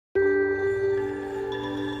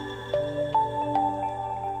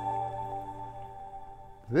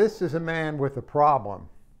This is a man with a problem,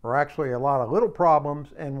 or actually a lot of little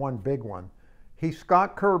problems and one big one. He's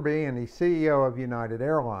Scott Kirby and he's CEO of United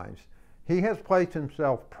Airlines. He has placed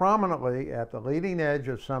himself prominently at the leading edge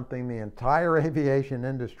of something the entire aviation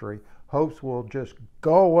industry hopes will just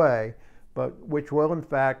go away, but which will in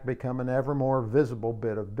fact become an ever more visible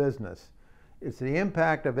bit of business. It's the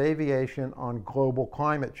impact of aviation on global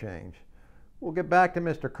climate change. We'll get back to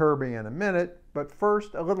Mr. Kirby in a minute, but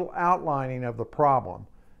first a little outlining of the problem.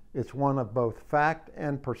 It's one of both fact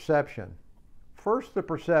and perception. First, the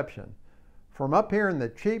perception. From up here in the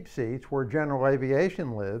cheap seats where general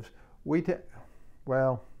aviation lives,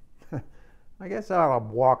 well, I guess I'll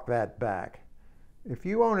walk that back. If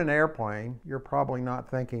you own an airplane, you're probably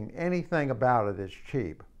not thinking anything about it as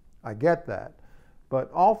cheap. I get that.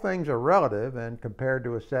 But all things are relative, and compared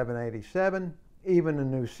to a 787, even a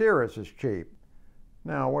new Cirrus is cheap.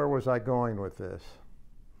 Now, where was I going with this?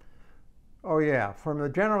 Oh yeah, from the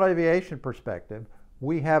general aviation perspective,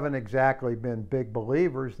 we haven't exactly been big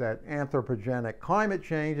believers that anthropogenic climate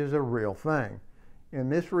change is a real thing. In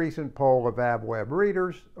this recent poll of AVweb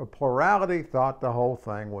readers, a plurality thought the whole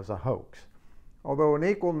thing was a hoax, although an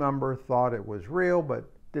equal number thought it was real but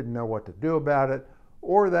didn't know what to do about it,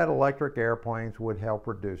 or that electric airplanes would help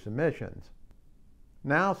reduce emissions.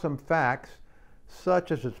 Now some facts, such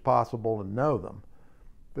as it's possible to know them.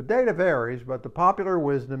 The data varies, but the popular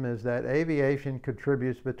wisdom is that aviation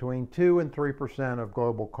contributes between 2 and 3% of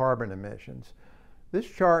global carbon emissions. This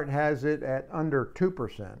chart has it at under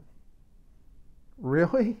 2%.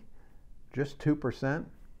 Really? Just 2%?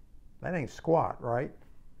 That ain't squat, right?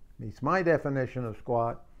 Meets my definition of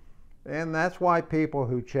squat. And that's why people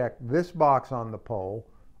who check this box on the poll,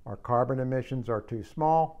 our carbon emissions are too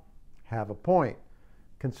small, have a point.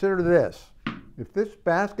 Consider this. If this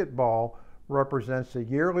basketball represents the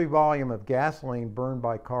yearly volume of gasoline burned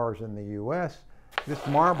by cars in the US, this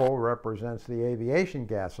marble represents the aviation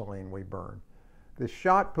gasoline we burn. This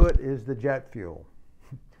shot put is the jet fuel.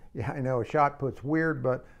 Yeah, I know a shot put's weird,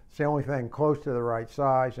 but it's the only thing close to the right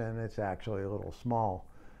size, and it's actually a little small.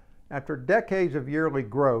 After decades of yearly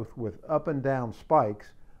growth with up and down spikes,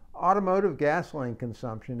 automotive gasoline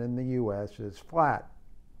consumption in the US is flat,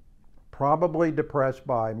 probably depressed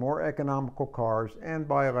by more economical cars and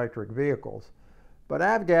by electric vehicles. But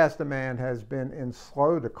avgas demand has been in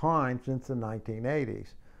slow decline since the 1980s.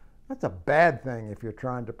 That's a bad thing if you're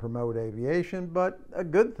trying to promote aviation, but a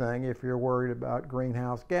good thing if you're worried about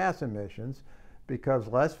greenhouse gas emissions, because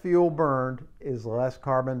less fuel burned is less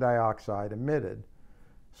carbon dioxide emitted.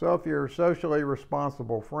 So if your socially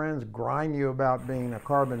responsible friends grind you about being a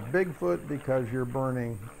carbon Bigfoot because you're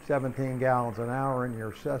burning 17 gallons an hour in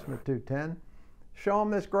your Cessna 210, show them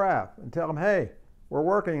this graph and tell them, hey, we're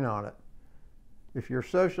working on it. If you're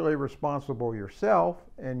socially responsible yourself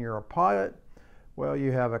and you're a pilot, well,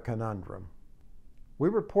 you have a conundrum. We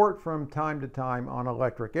report from time to time on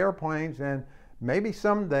electric airplanes, and maybe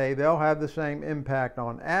someday they'll have the same impact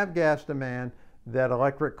on avgas demand that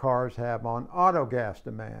electric cars have on auto gas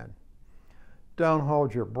demand. Don't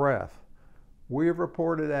hold your breath. We've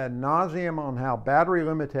reported ad nauseum on how battery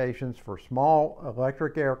limitations for small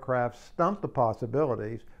electric aircraft stunt the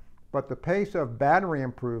possibilities, but the pace of battery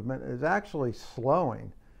improvement is actually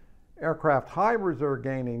slowing. Aircraft hybrids are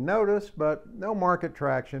gaining notice, but no market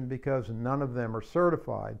traction because none of them are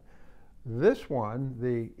certified. This one,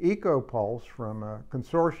 the EcoPulse from a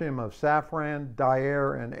consortium of Safran,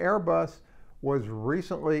 Daher, and Airbus, was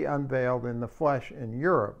recently unveiled in the flesh in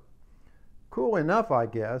Europe. Cool enough, I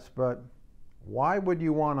guess, but why would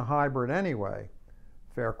you want a hybrid anyway?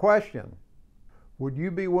 Fair question. Would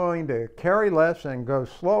you be willing to carry less and go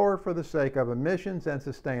slower for the sake of emissions and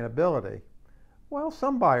sustainability? Well,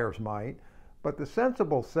 some buyers might, but the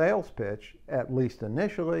sensible sales pitch, at least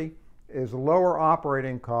initially, is lower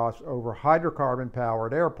operating costs over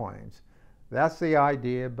hydrocarbon-powered airplanes. That's the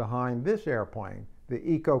idea behind this airplane, the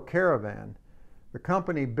Eco Caravan. The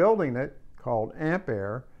company building it, called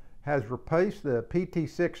Ampere, has replaced the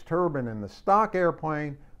PT6 turbine in the stock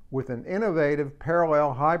airplane with an innovative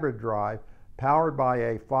parallel hybrid drive powered by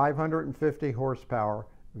a 550 horsepower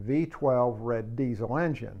V12 red diesel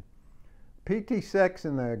engine. PT6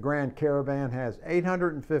 in the Grand Caravan has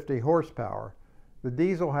 850 horsepower. The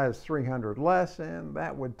diesel has 300 less, and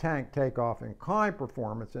that would tank takeoff and climb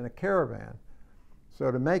performance in a Caravan.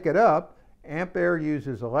 So to make it up, Ampere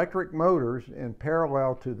uses electric motors in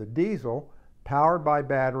parallel to the diesel, powered by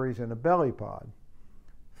batteries in a belly pod.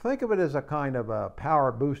 Think of it as a kind of a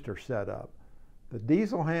power booster setup. The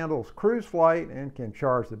diesel handles cruise flight and can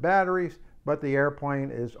charge the batteries, but the airplane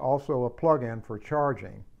is also a plug-in for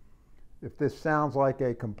charging. If this sounds like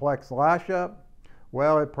a complex lash-up,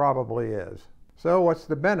 well, it probably is. So what's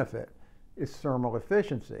the benefit? It's thermal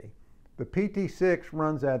efficiency. The PT6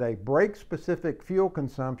 runs at a brake-specific fuel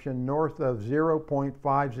consumption north of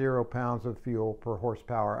 0.50 pounds of fuel per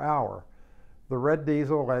horsepower hour. The red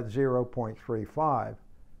diesel at 0.35.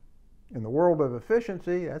 In the world of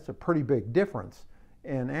efficiency, that's a pretty big difference,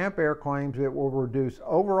 and Ampere claims it will reduce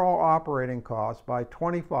overall operating costs by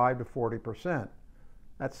 25 to 40%.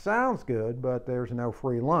 That sounds good, but there's no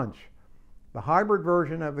free lunch. The hybrid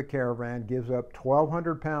version of the Caravan gives up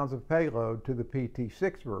 1,200 pounds of payload to the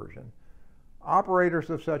PT6 version. Operators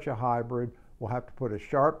of such a hybrid will have to put a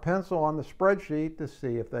sharp pencil on the spreadsheet to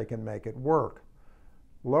see if they can make it work.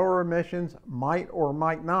 Lower emissions might or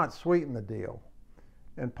might not sweeten the deal.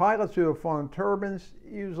 And pilots who have flown turbines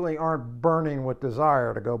usually aren't burning with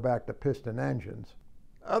desire to go back to piston engines.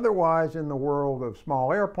 Otherwise, in the world of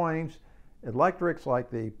small airplanes, electrics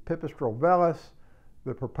like the Pipistrel Velis,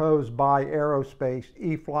 the proposed by Aerospace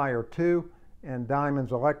E-Flyer 2, and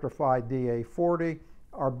Diamond's electrified DA-40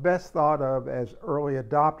 are best thought of as early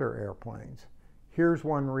adopter airplanes. Here's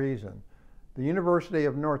one reason. The University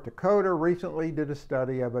of North Dakota recently did a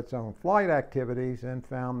study of its own flight activities and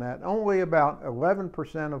found that only about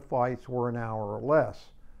 11% of flights were an hour or less.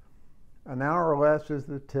 An hour or less is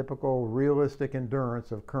the typical realistic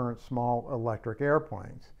endurance of current small electric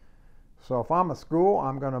airplanes. So if I'm a school,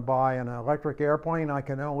 I'm going to buy an electric airplane I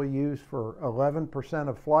can only use for 11%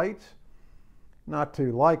 of flights? Not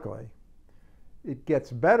too likely. It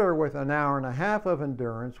gets better with an hour and a half of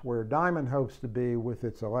endurance, where Diamond hopes to be with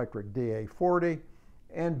its electric DA-40,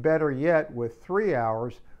 and better yet with 3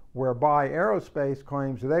 hours, whereby Aerospace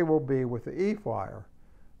claims they will be with the E-Flyer.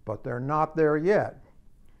 But they're not there yet.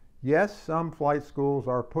 Yes, some flight schools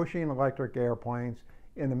are pushing electric airplanes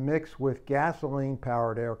in a mix with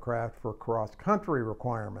gasoline-powered aircraft for cross-country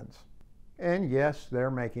requirements. And yes,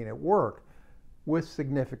 they're making it work, with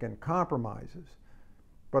significant compromises.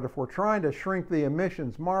 But if we're trying to shrink the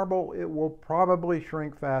emissions marble, it will probably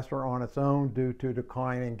shrink faster on its own due to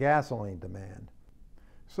declining gasoline demand.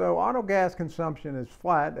 So auto gas consumption is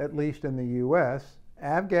flat, at least in the US.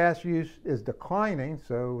 Avgas use is declining,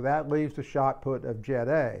 so that leaves the shot put of Jet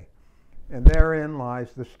A. And therein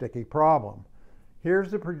lies the sticky problem.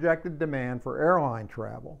 Here's the projected demand for airline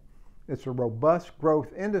travel. It's a robust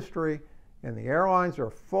growth industry, and the airlines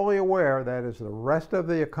are fully aware that as the rest of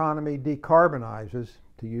the economy decarbonizes,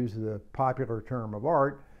 to use the popular term of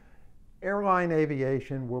art, airline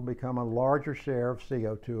aviation will become a larger share of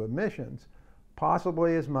CO2 emissions,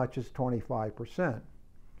 possibly as much as 25%.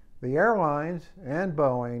 The airlines and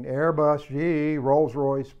Boeing, Airbus, GE,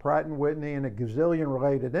 Rolls-Royce, Pratt & Whitney, and a gazillion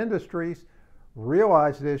related industries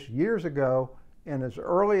realized this years ago, and as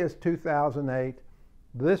early as 2008,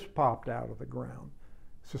 this popped out of the ground.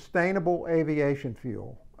 Sustainable aviation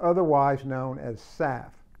fuel, otherwise known as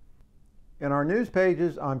SAF. In our news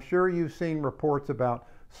pages, I'm sure you've seen reports about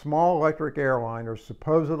small electric airliners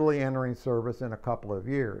supposedly entering service in a couple of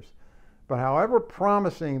years. But however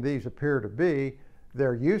promising these appear to be,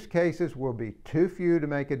 their use cases will be too few to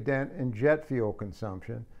make a dent in jet fuel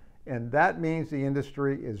consumption, and that means the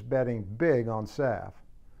industry is betting big on SAF.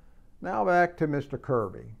 Now back to Mr.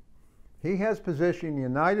 Kirby. He has positioned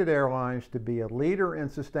United Airlines to be a leader in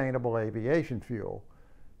sustainable aviation fuel.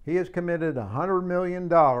 He has committed $100 million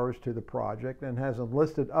to the project and has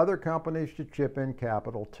enlisted other companies to chip in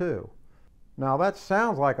capital too. Now that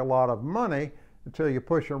sounds like a lot of money until you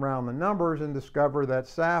push around the numbers and discover that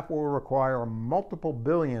SAF will require multiple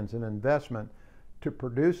billions in investment to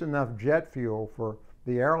produce enough jet fuel for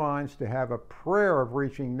the airlines to have a prayer of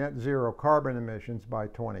reaching net zero carbon emissions by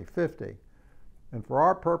 2050. And for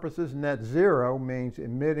our purposes, net zero means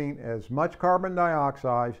emitting as much carbon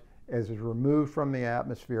dioxide as is removed from the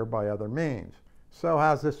atmosphere by other means. So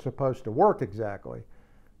how's this supposed to work exactly?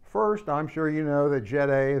 First, I'm sure you know that Jet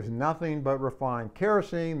A is nothing but refined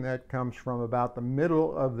kerosene that comes from about the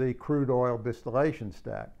middle of the crude oil distillation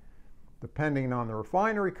stack. Depending on the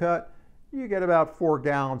refinery cut, you get about 4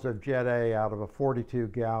 gallons of Jet A out of a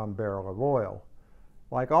 42-gallon barrel of oil.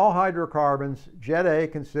 Like all hydrocarbons, Jet A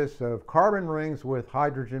consists of carbon rings with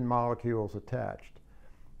hydrogen molecules attached.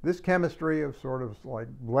 This chemistry is sort of like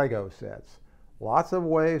Lego sets. Lots of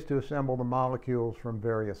ways to assemble the molecules from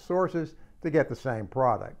various sources to get the same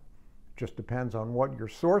product. Just depends on what your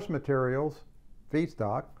source materials,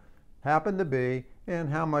 feedstock, happen to be and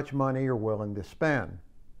how much money you're willing to spend.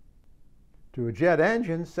 To a jet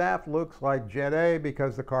engine, SAF looks like Jet A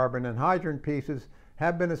because the carbon and hydrogen pieces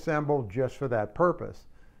have been assembled just for that purpose.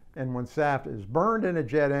 And when SAF is burned in a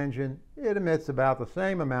jet engine, it emits about the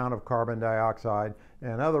same amount of carbon dioxide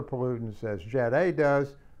and other pollutants as Jet A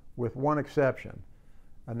does, with one exception.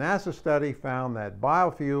 A NASA study found that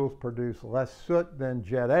biofuels produce less soot than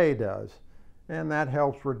Jet A does, and that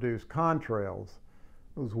helps reduce contrails.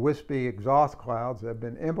 Those wispy exhaust clouds have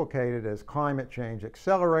been implicated as climate change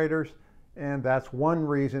accelerators, and that's one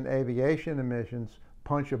reason aviation emissions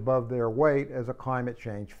punch above their weight as a climate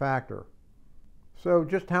change factor. So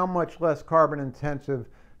just how much less carbon intensive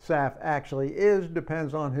SAF actually is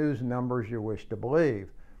depends on whose numbers you wish to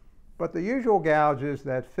believe. But the usual gauge is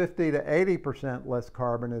that 50 to 80% less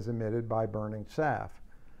carbon is emitted by burning SAF.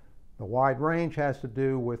 The wide range has to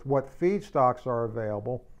do with what feedstocks are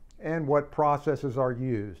available and what processes are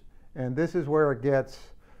used. And this is where it gets,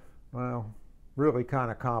 well, really kind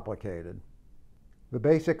of complicated. The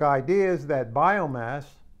basic idea is that biomass,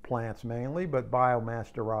 plants mainly, but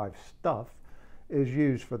biomass-derived stuff, is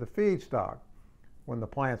used for the feedstock. When the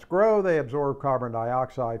plants grow, they absorb carbon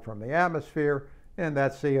dioxide from the atmosphere, and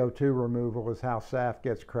that CO2 removal is how SAF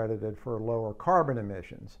gets credited for lower carbon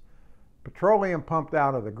emissions. Petroleum pumped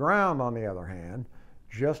out of the ground, on the other hand,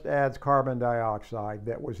 just adds carbon dioxide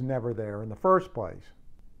that was never there in the first place.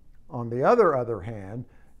 On the other hand,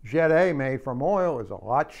 Jet A made from oil is a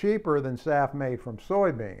lot cheaper than SAF made from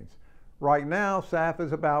soybeans. Right now, SAF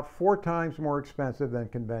is about 4 times more expensive than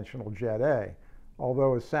conventional Jet A.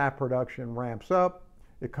 Although as SAF production ramps up,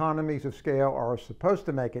 economies of scale are supposed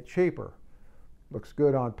to make it cheaper. Looks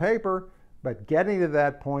good on paper, but getting to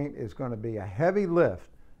that point is going to be a heavy lift,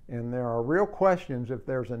 and there are real questions if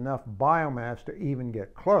there's enough biomass to even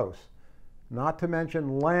get close, not to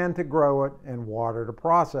mention land to grow it and water to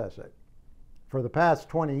process it. For the past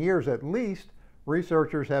 20 years at least,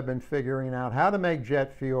 researchers have been figuring out how to make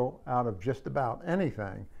jet fuel out of just about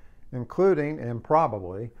anything, including, and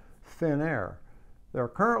probably, thin air. There are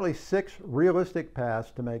currently 6 realistic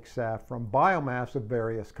paths to make SAF from biomass of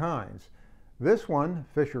various kinds. This one,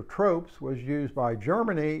 Fischer-Tropsch, was used by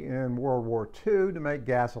Germany in World War II to make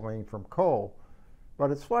gasoline from coal,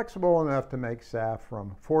 but it's flexible enough to make SAF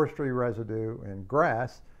from forestry residue and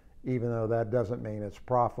grass, even though that doesn't mean it's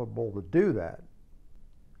profitable to do that.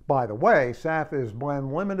 By the way, SAF is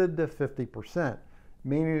blend limited to 50%,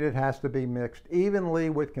 meaning it has to be mixed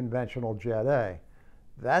evenly with conventional Jet A.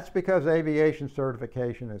 That's because aviation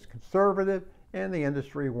certification is conservative and the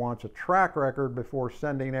industry wants a track record before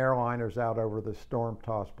sending airliners out over the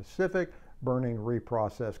storm-tossed Pacific burning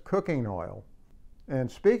reprocessed cooking oil. And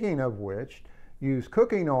speaking of which, used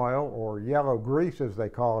cooking oil, or yellow grease as they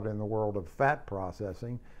call it in the world of fat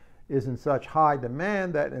processing, is in such high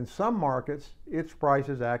demand that in some markets its price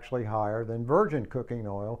is actually higher than virgin cooking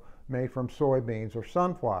oil made from soybeans or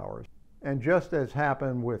sunflowers. And just as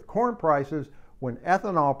happened with corn prices, when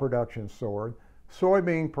ethanol production soared,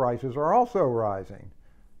 soybean prices are also rising.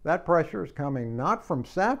 That pressure is coming not from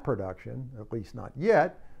SAF production, at least not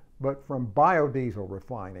yet, but from biodiesel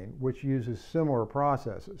refining, which uses similar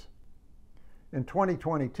processes. In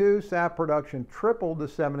 2022, SAF production tripled to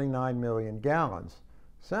 79 million gallons.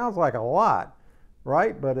 Sounds like a lot,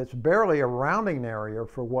 right? But it's barely a rounding area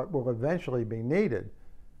for what will eventually be needed.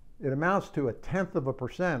 It amounts to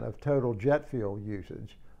 0.1% of total jet fuel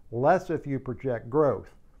usage, less if you project growth.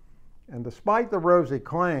 And despite the rosy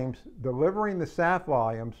claims, delivering the SAF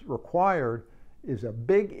volumes required is a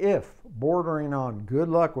big if, bordering on good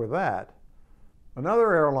luck with that.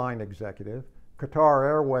 Another airline executive, Qatar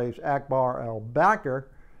Airways' Akbar al-Bakr,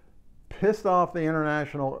 pissed off the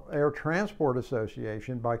International Air Transport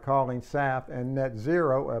Association by calling SAF and net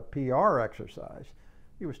zero a PR exercise.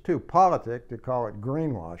 He was too politic to call it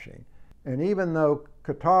greenwashing. And even though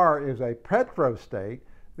Qatar is a petro state,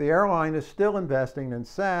 the airline is still investing in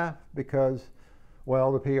SAF because,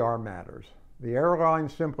 well, the PR matters. The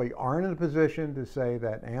airlines simply aren't in a position to say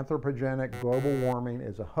that anthropogenic global warming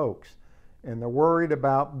is a hoax, and they're worried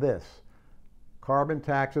about this: carbon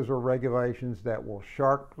taxes or regulations that will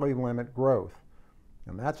sharply limit growth.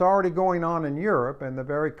 And that's already going on in Europe, and the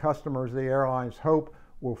very customers the airlines hope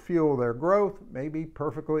will fuel their growth may be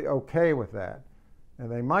perfectly okay with that. And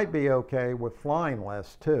they might be okay with flying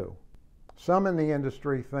less too. Some in the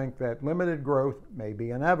industry think that limited growth may be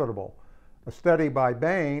inevitable. A study by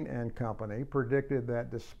Bain and Company predicted that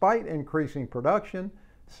despite increasing production,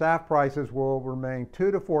 SAF prices will remain 2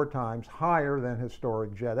 to 4 times higher than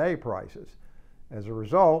historic Jet A prices. As a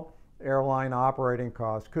result, airline operating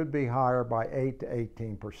costs could be higher by 8 to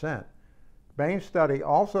 18%. Bain's study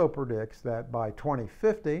also predicts that by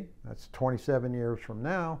 2050, that's 27 years from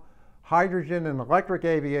now, hydrogen and electric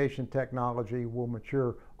aviation technology will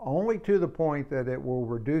mature only to the point that it will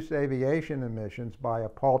reduce aviation emissions by a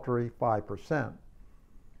paltry 5%.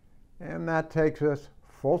 And that takes us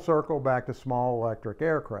full circle back to small electric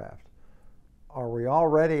aircraft. Are we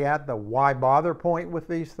already at the why bother point with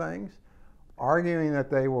these things? Arguing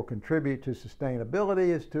that they will contribute to sustainability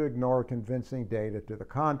is to ignore convincing data to the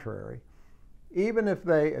contrary. Even if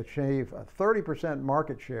they achieve a 30%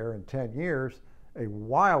 market share in 10 years, a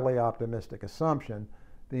wildly optimistic assumption,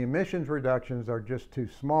 the emissions reductions are just too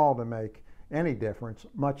small to make any difference,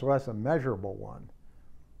 much less a measurable one.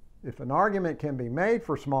 If an argument can be made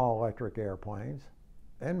for small electric airplanes,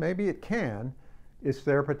 and maybe it can, it's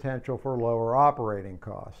their potential for lower operating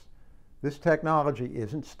costs. This technology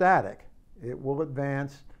isn't static. It will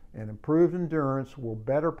advance, and improved endurance will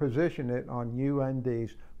better position it on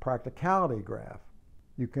UND's practicality graph.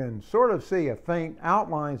 You can sort of see a faint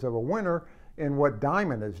outlines of a winner in what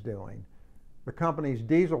Diamond is doing. The company's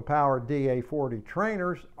diesel-powered DA40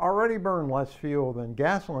 trainers already burn less fuel than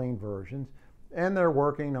gasoline versions, and they're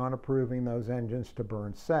working on improving those engines to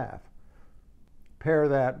burn SAF. Pair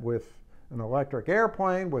that with an electric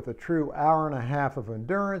airplane with a true hour-and-a-half of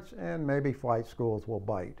endurance, and maybe flight schools will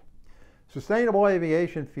bite. Sustainable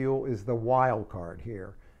aviation fuel is the wild card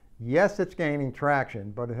here. Yes, it's gaining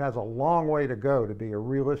traction, but it has a long way to go to be a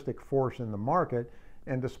realistic force in the market,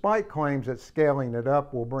 and despite claims that scaling it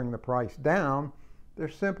up will bring the price down, there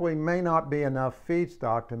simply may not be enough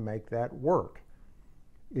feedstock to make that work.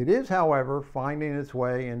 It is, however, finding its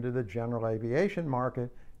way into the general aviation market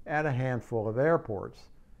at a handful of airports.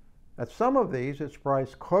 At some of these, it's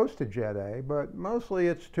priced close to Jet A, but mostly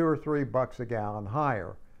it's $2 or $3 a gallon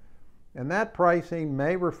higher. And that pricing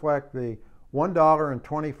may reflect the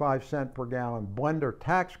 $1.25 per gallon blender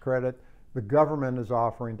tax credit the government is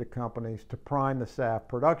offering to companies to prime the SAF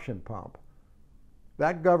production pump.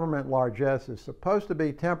 That government largesse is supposed to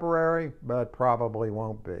be temporary, but probably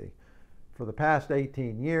won't be. For the past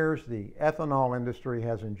 18 years, the ethanol industry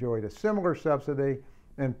has enjoyed a similar subsidy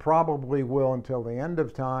and probably will until the end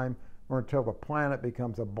of time, or until the planet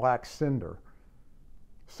becomes a black cinder.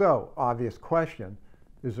 So, obvious question.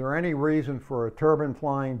 Is there any reason for a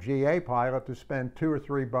turbine-flying GA pilot to spend $2 or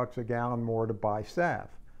 $3 a gallon more to buy SAF?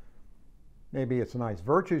 Maybe it's nice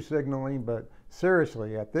virtue signaling, but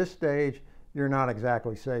seriously, at this stage, you're not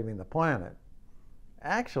exactly saving the planet.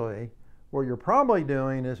 Actually, what you're probably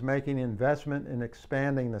doing is making investment in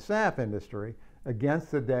expanding the SAF industry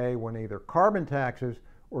against the day when either carbon taxes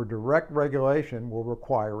or direct regulation will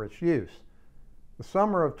require its use. The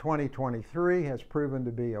summer of 2023 has proven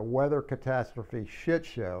to be a weather catastrophe shit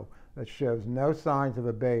show that shows no signs of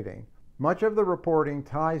abating. Much of the reporting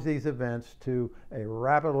ties these events to a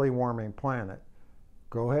rapidly warming planet.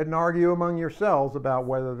 Go ahead and argue among yourselves about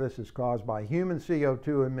whether this is caused by human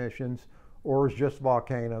CO2 emissions or is just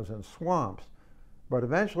volcanoes and swamps. But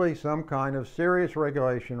eventually some kind of serious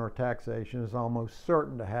regulation or taxation is almost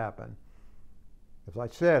certain to happen. As I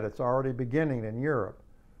said, it's already beginning in Europe.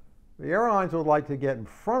 The airlines would like to get in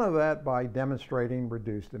front of that by demonstrating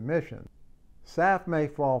reduced emissions. SAF may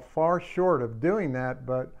fall far short of doing that,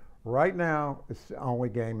 but right now it's the only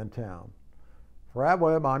game in town. For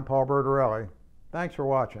AVweb, I'm Bertorelli. Thanks for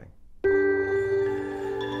watching.